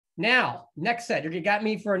Now, next set, you got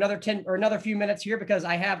me for another 10 or another few minutes here because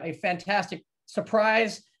I have a fantastic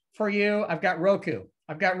surprise for you. I've got Roku.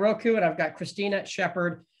 And I've got Kristina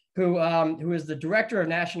Shepard, who is the director of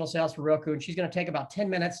national sales for Roku. And she's going to take about 10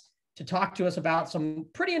 minutes to talk to us about some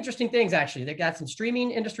pretty interesting things, actually. They've got some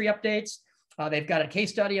streaming industry updates. They've got a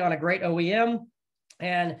case study on a great OEM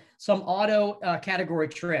and some auto category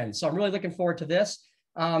trends. So I'm really looking forward to this.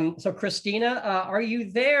 So Kristina, are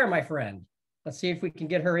you there, my friend? Let's see if we can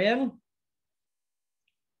get her in.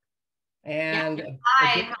 And yeah.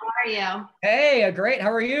 Hi, how are you? Hey, great.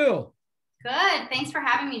 How are you? Good. Thanks for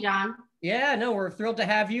having me, John. Yeah, no, we're thrilled to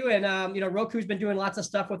have you. And, Roku's been doing lots of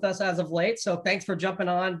stuff with us as of late. So thanks for jumping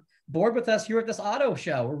on board with us here at this auto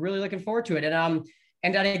show. We're really looking forward to it. And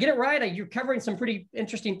did I get it right? You're covering some pretty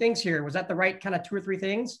interesting things here. Was that the right kind of 2 or 3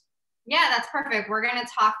 things? Yeah, that's perfect. We're going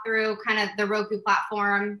to talk through kind of the Roku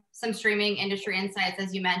platform, some streaming industry insights,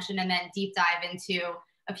 as you mentioned, and then deep dive into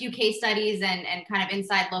a few case studies and kind of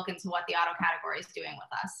inside look into what the auto category is doing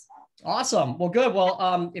with us. Awesome. Well, good. Well,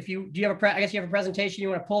 I guess you have a presentation. You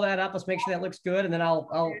want to pull that up. Let's make sure that looks good. And then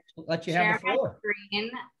I'll let you have the floor. Screen.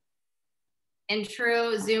 In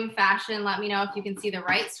true Zoom fashion, let me know if you can see the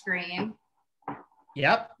right screen.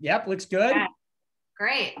 Yep. Looks good. Okay.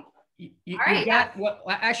 Great. You got what?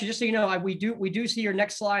 Actually, just so you know, we do see your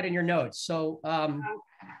next slide in your notes. So,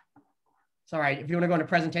 sorry, if you want to go into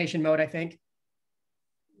presentation mode, I think.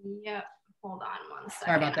 Yep. Hold on one second.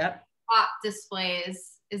 Sorry about that. Top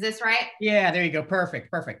displays. Is this right? Yeah, there you go. Perfect.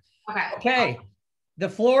 Okay. The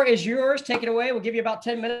floor is yours. Take it away. We'll give you about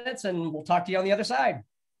 10 minutes and we'll talk to you on the other side.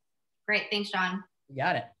 Great. Thanks, John. You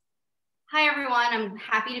got it. Hi, everyone. I'm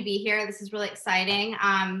happy to be here. This is really exciting.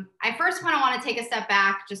 I first want to take a step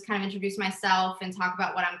back, just kind of introduce myself and talk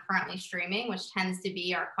about what I'm currently streaming, which tends to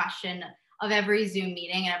be our question of every Zoom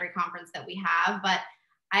meeting and every conference that we have. But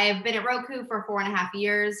I have been at Roku for 4.5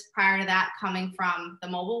 years. Prior to that, coming from the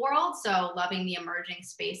mobile world, so loving the emerging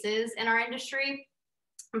spaces in our industry.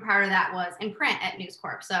 And prior to that was in print at News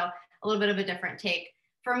Corp, so a little bit of a different take.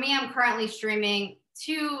 For me, I'm currently streaming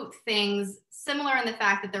 2 things similar in the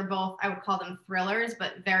fact that they're both, I would call them thrillers,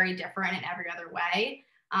 but very different in every other way.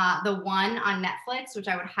 The one on Netflix, which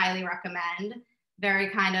I would highly recommend, very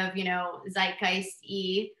kind of,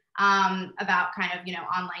 zeitgeist-y, about kind of,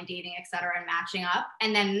 online dating, et cetera, and matching up.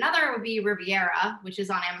 And then another would be Riviera, which is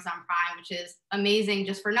on Amazon Prime, which is amazing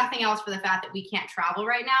just for nothing else for the fact that we can't travel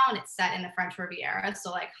right now. And it's set in the French Riviera.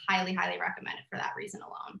 So highly, highly recommend it for that reason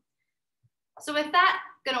alone. So with that,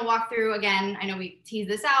 going to walk through again, I know we teased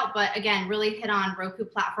this out, but again, really hit on Roku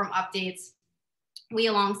platform updates. We,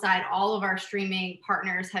 alongside all of our streaming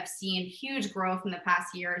partners, have seen huge growth in the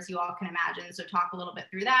past year, as you all can imagine. So talk a little bit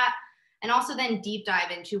through that. And also then deep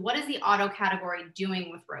dive into what is the auto category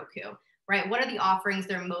doing with Roku, right? What are the offerings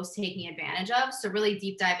they're most taking advantage of? So really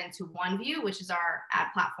deep dive into OneView, which is our ad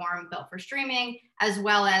platform built for streaming, as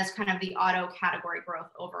well as kind of the auto category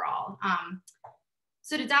growth overall.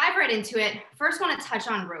 So to dive right into it, first want to touch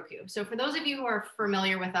on Roku. So for those of you who are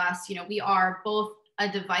familiar with us, we are both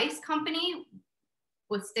a device company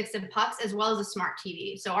with sticks and pucks, as well as a smart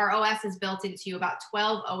TV. So our OS is built into about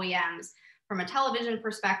 12 OEMs. From a television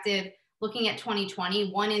perspective, looking at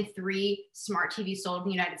 2020, 1 in 3 smart TVs sold in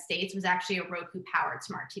the United States was actually a Roku-powered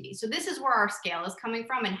smart TV. So this is where our scale is coming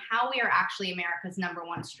from and how we are actually America's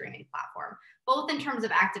 #1 streaming platform, both in terms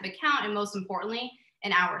of active account and most importantly,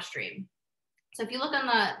 in our stream. So if you look on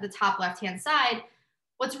the top left-hand side,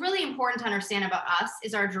 what's really important to understand about us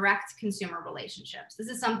is our direct consumer relationships. This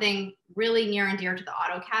is something really near and dear to the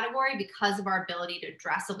auto category because of our ability to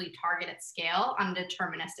addressably target at scale on a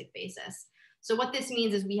deterministic basis. So what this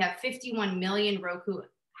means is we have 51 million Roku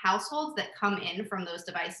households that come in from those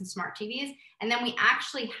devices and smart TVs. And then we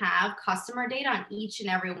actually have customer data on each and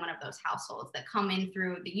every one of those households that come in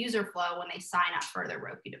through the user flow when they sign up for their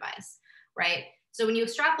Roku device, right? So when you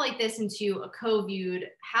extrapolate this into a co-viewed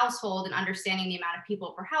household and understanding the amount of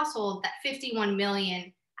people per household, that 51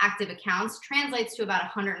 million active accounts translates to about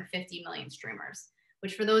 150 million streamers,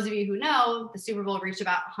 which for those of you who know, the Super Bowl reached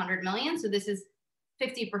about 100 million. So this is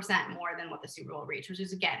 50% more than what the Super Bowl reached, which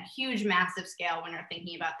is, again, huge, massive scale when you're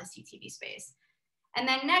thinking about the CTV space. And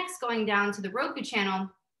then next, going down to the Roku channel,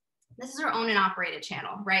 this is our owned and operated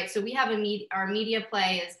channel, right? So we have our media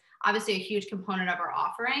play is obviously a huge component of our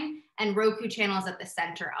offering, and Roku channel is at the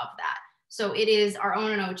center of that. So it is our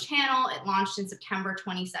own and owned channel. It launched in September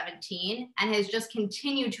 2017 and has just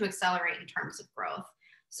continued to accelerate in terms of growth.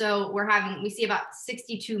 So we see about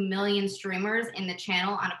 62 million streamers in the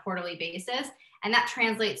channel on a quarterly basis. And that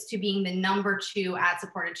translates to being the #2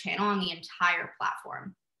 ad-supported channel on the entire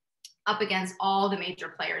platform, up against all the major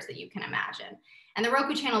players that you can imagine. And the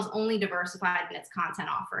Roku channel is only diversified in its content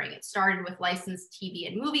offering. It started with licensed TV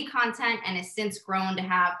and movie content and has since grown to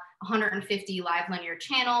have 150 live linear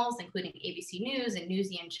channels, including ABC News and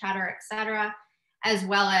Newsy and Cheddar, et cetera, as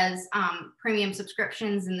well as premium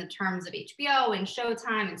subscriptions in the terms of HBO and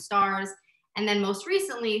Showtime and Starz. And then most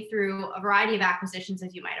recently, through a variety of acquisitions,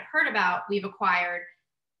 as you might have heard about, we've acquired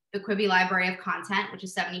the Quibi library of content, which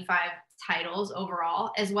is 75 titles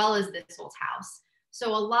overall, as well as This Old House.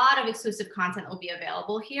 So a lot of exclusive content will be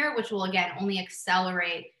available here, which will, again, only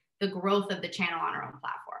accelerate the growth of the channel on our own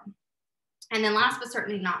platform. And then last but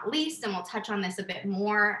certainly not least, and we'll touch on this a bit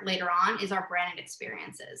more later on, is our branded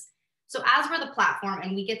experiences. So as we're the platform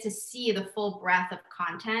and we get to see the full breadth of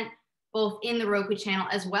content, both in the Roku channel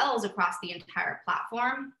as well as across the entire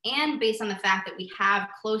platform, and based on the fact that we have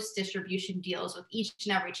close distribution deals with each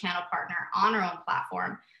and every channel partner on our own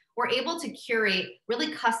platform, we're able to curate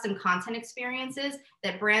really custom content experiences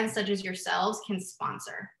that brands such as yourselves can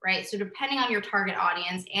sponsor, right? So depending on your target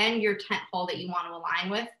audience and your tentpole that you want to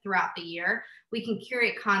align with throughout the year, we can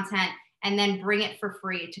curate content and then bring it for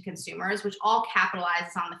free to consumers, which all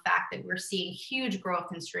capitalizes on the fact that we're seeing huge growth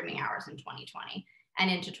in streaming hours in 2020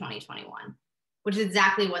 and into 2021, which is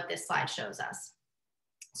exactly what this slide shows us.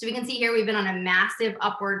 So we can see here, we've been on a massive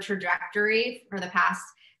upward trajectory for the past,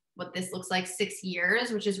 what this looks like, 6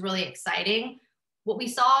 years, which is really exciting. What we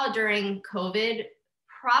saw during COVID,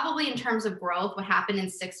 probably in terms of growth, what happened in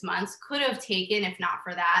 6 months could have taken, if not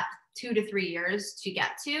for that, 2 to 3 years to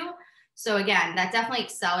get to. So again, that definitely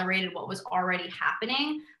accelerated what was already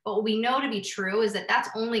happening. But what we know to be true is that that's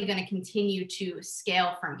only going to continue to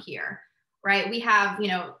scale from here, right? We have,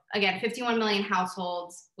 again, 51 million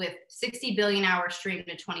households with 60 billion hours streamed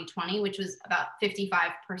in 2020, which was about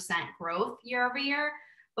 55% growth year over year.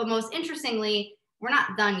 But most interestingly, we're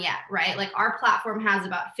not done yet, right? Like our platform has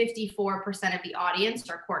about 54% of the audience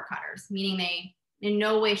are cord cutters, meaning they in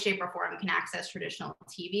no way, shape, or form can access traditional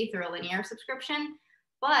TV through a linear subscription.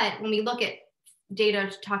 But when we look at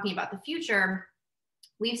data talking about the future,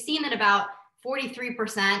 we've seen that about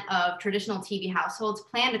 43% of traditional TV households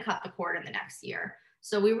plan to cut the cord in the next year.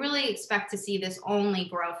 So we really expect to see this only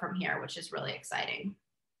grow from here, which is really exciting.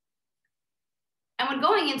 And when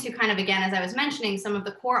going into kind of, again, as I was mentioning, some of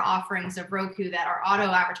the core offerings of Roku that our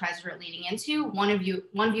auto advertisers are leaning into,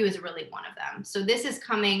 OneView is really one of them. So this is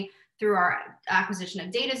coming through our acquisition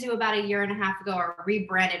of DataZoo about 1.5 years ago, our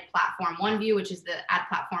rebranded platform, OneView, which is the ad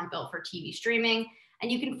platform built for TV streaming.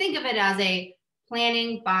 And you can think of it as a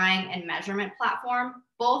planning, buying, and measurement platform,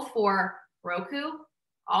 both for Roku,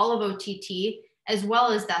 all of OTT, as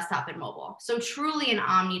well as desktop and mobile. So truly an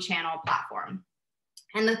omni-channel platform.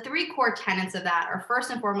 And the 3 core tenets of that are first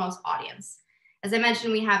and foremost audience. As I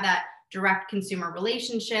mentioned, we have that direct consumer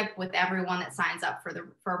relationship with everyone that signs up for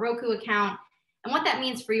a Roku account. And what that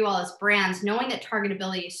means for you all as brands, knowing that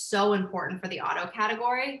targetability is so important for the auto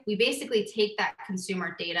category, we basically take that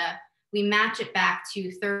consumer data, we match it back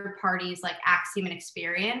to third parties like Acxiom and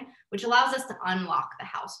Experian, which allows us to unlock the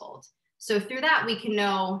household. So through that, we can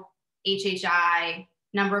know HHI,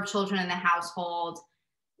 number of children in the household,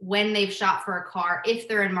 when they've shopped for a car, if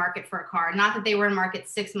they're in market for a car. Not that they were in market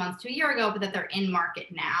 6 months to a year ago, but that they're in market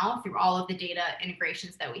now through all of the data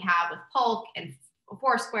integrations that we have with Polk and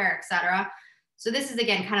Foursquare, et cetera. So this is,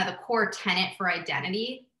 again, kind of the core tenet for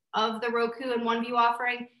identity of the Roku and OneView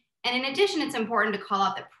offering. And in addition, it's important to call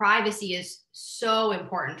out that privacy is so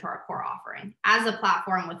important to our core offering. As a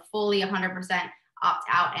platform with fully 100%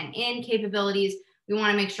 opt-out and in capabilities, we want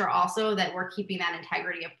to make sure also that we're keeping that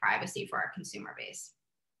integrity of privacy for our consumer base.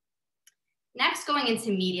 Next, going into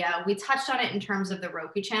media, we touched on it in terms of the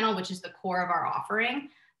Roku channel, which is the core of our offering.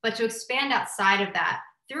 But to expand outside of that,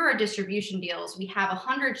 through our distribution deals, we have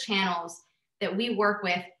 100 channels that we work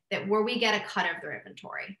with where we get a cut of their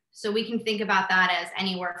inventory. So we can think about that as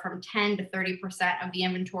anywhere from 10 to 30% of the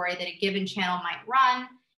inventory that a given channel might run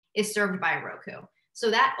is served by Roku.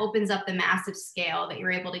 So that opens up the massive scale that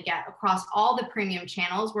you're able to get across all the premium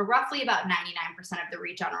channels, where roughly about 99% of the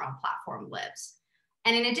reach on our own platform lives.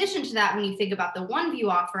 And in addition to that, when you think about the OneView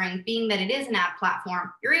offering, being that it is an ad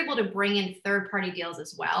platform, you're able to bring in third-party deals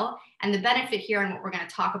as well. And the benefit here, and what we're going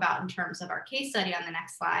to talk about in terms of our case study on the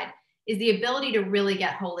next slide, is the ability to really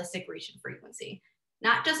get holistic reach and frequency,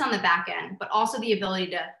 not just on the back end, but also the ability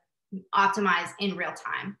to optimize in real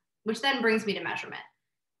time, which then brings me to measurement.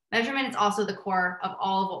 Measurement is also the core of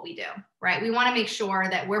all of what we do, right? We want to make sure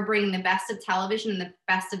that we're bringing the best of television and the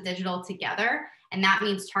best of digital together. And that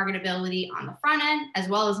means targetability on the front end, as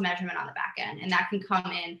well as measurement on the back end. And that can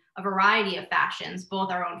come in a variety of fashions,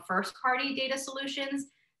 both our own first-party data solutions,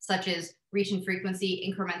 such as reach and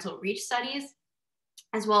frequency incremental reach studies,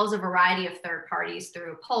 as well as a variety of third parties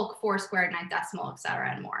through Polk, Foursquare, Ninth Decimal, et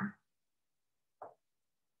cetera, and more.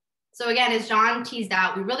 So again, as John teased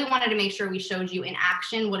out, we really wanted to make sure we showed you in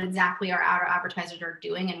action what exactly our auto advertisers are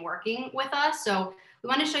doing and working with us. So we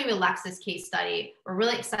want to show you a Lexus case study. We're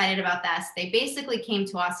really excited about this. They basically came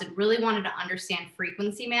to us and really wanted to understand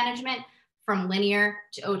frequency management from linear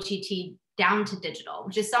to OTT down to digital,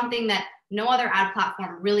 which is something that no other ad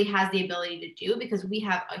platform really has the ability to do because we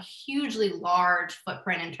have a hugely large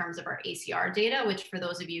footprint in terms of our ACR data, which for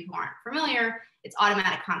those of you who aren't familiar, it's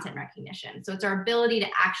automatic content recognition. So it's our ability to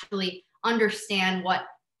actually understand what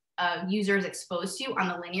a user is exposed to on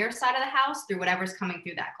the linear side of the house through whatever's coming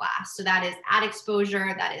through that glass. So that is ad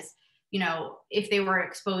exposure, that is, you know, if they were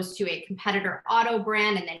exposed to a competitor auto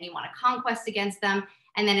brand and then you want to conquest against them.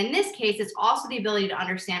 And then in this case, it's also the ability to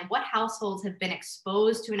understand what households have been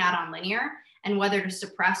exposed to an ad on linear and whether to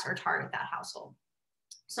suppress or target that household.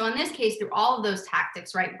 So in this case, through all of those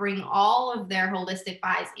tactics, right, bring all of their holistic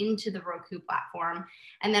buys into the Roku platform,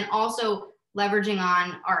 and then also leveraging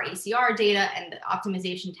on our ACR data and the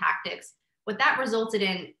optimization tactics, what that resulted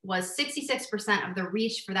in was 66% of the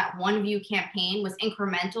reach for that one view campaign was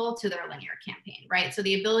incremental to their linear campaign, right? So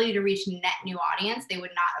the ability to reach net new audience they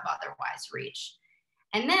would not have otherwise reached.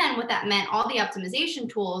 And then what that meant, all the optimization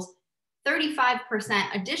tools, 35%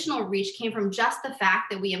 additional reach came from just the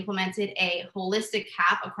fact that we implemented a holistic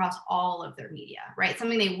cap across all of their media, right?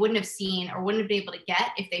 Something they wouldn't have seen or wouldn't have been able to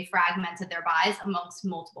get if they fragmented their buys amongst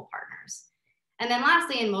multiple partners. And then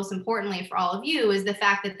lastly, and most importantly for all of you, is the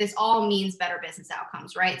fact that this all means better business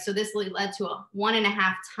outcomes, right? So this led to a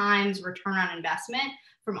 1.5 times return on investment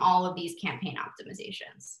from all of these campaign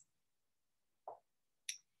optimizations.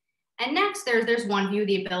 And next, there's OneView,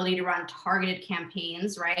 the ability to run targeted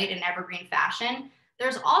campaigns, right, in evergreen fashion.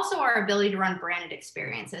 There's also our ability to run branded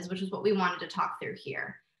experiences, which is what we wanted to talk through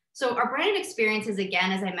here. So our branded experiences,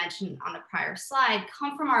 again, as I mentioned on the prior slide,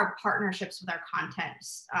 come from our partnerships with our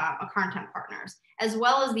content partners, as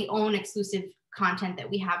well as the own exclusive content that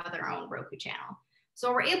we have with our own Roku channel. So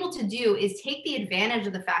what we're able to do is take the advantage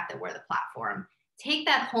of the fact that we're the platform, take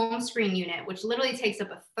that home screen unit, which literally takes up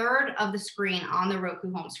 1/3 of the screen on the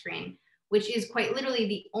Roku home screen, which is quite literally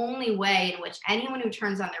the only way in which anyone who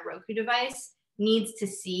turns on their Roku device needs to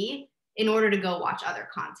see in order to go watch other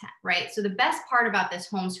content, right? So the best part about this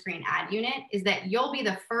home screen ad unit is that you'll be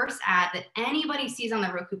the first ad that anybody sees on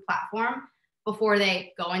the Roku platform before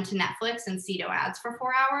they go into Netflix and see no ads for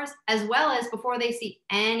 4 hours, as well as before they see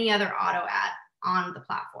any other auto ad on the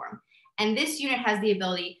platform. And this unit has the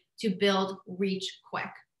ability to build reach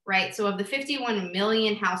quick, right? So of the 51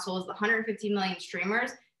 million households, the 150 million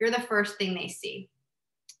streamers, you're the first thing they see.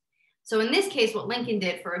 So in this case, what Lincoln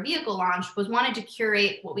did for a vehicle launch was wanted to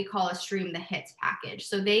curate what we call a stream the hits package.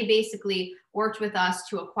 So they basically worked with us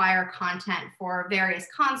to acquire content for various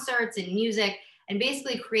concerts and music and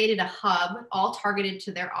basically created a hub all targeted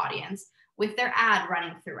to their audience with their ad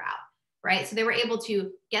running throughout. Right? So they were able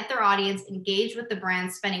to get their audience engaged with the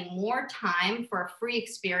brand, spending more time for a free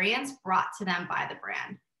experience brought to them by the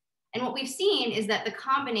brand. And what we've seen is that the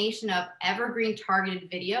combination of evergreen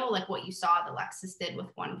targeted video, like what you saw the Lexus did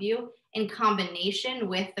with OneView, in combination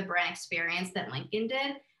with the brand experience that Lincoln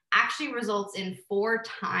did, actually results in 4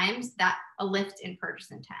 times that a lift in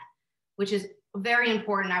purchase intent, which is very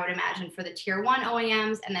important, I would imagine, for the tier 1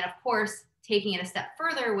 OEMs. And then of course, taking it a step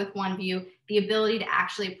further with OneView, the ability to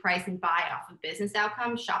actually price and buy off of business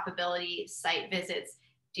outcomes, shoppability, site visits,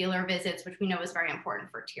 dealer visits, which we know is very important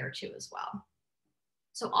for tier 2 as well.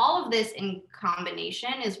 So all of this in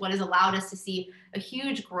combination is what has allowed us to see a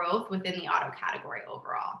huge growth within the auto category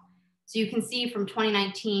overall. So you can see from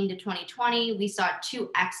 2019 to 2020, we saw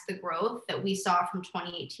 2x the growth that we saw from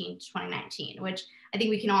 2018 to 2019, which I think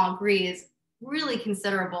we can all agree is really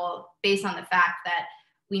considerable based on the fact that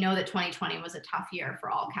we know that 2020 was a tough year for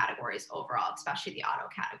all categories overall, especially the auto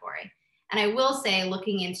category. And I will say,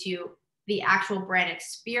 looking into the actual brand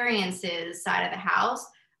experiences side of the house,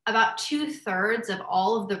 about 2/3 of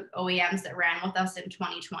all of the OEMs that ran with us in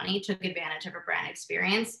 2020 took advantage of a brand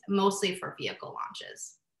experience, mostly for vehicle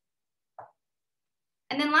launches.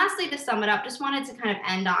 And then lastly, to sum it up, just wanted to kind of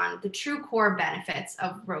end on the true core benefits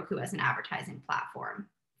of Roku as an advertising platform.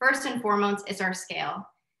 First and foremost, it's our scale.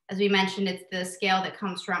 As we mentioned, it's the scale that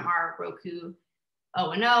comes from our Roku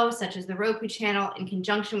O&O, such as the Roku channel, in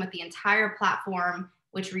conjunction with the entire platform,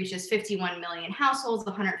 which reaches 51 million households,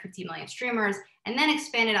 150 million streamers, and then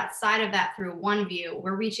expanded outside of that through OneView.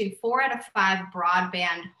 We're reaching 4 out of 5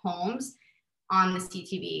 broadband homes on the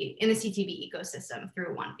CTV, in the CTV ecosystem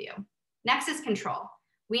through OneView. Next is control.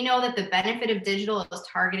 We know that the benefit of digital is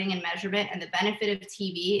targeting and measurement, and the benefit of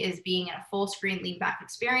TV is being in a full screen lean back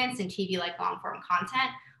experience and TV like long form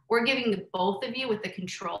content. We're giving the both of you with the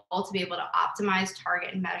control to be able to optimize,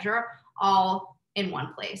 target, and measure all in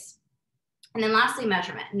one place. And then lastly,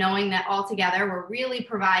 measurement, knowing that altogether we're really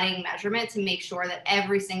providing measurement to make sure that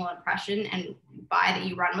every single impression and buy that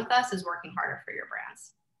you run with us is working harder for your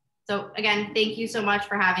brands. So again, thank you so much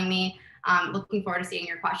for having me. Looking forward to seeing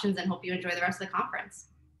your questions and hope you enjoy the rest of the conference.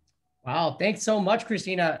 Wow, thanks so much,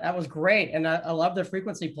 Kristina. That was great. And I love the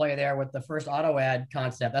frequency play there with the first auto ad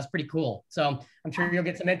concept. That's pretty cool. So I'm sure you'll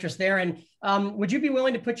get some interest there. And would you be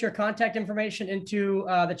willing to put your contact information into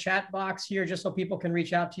the chat box here, just so people can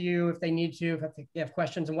reach out to you if they need to, if they have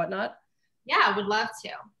questions and whatnot? Yeah, I would love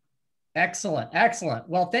to. Excellent. Excellent.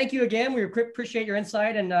 Well, thank you again. We appreciate your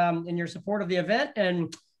insight and your support of the event.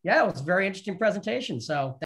 And yeah, it was a very interesting presentation. So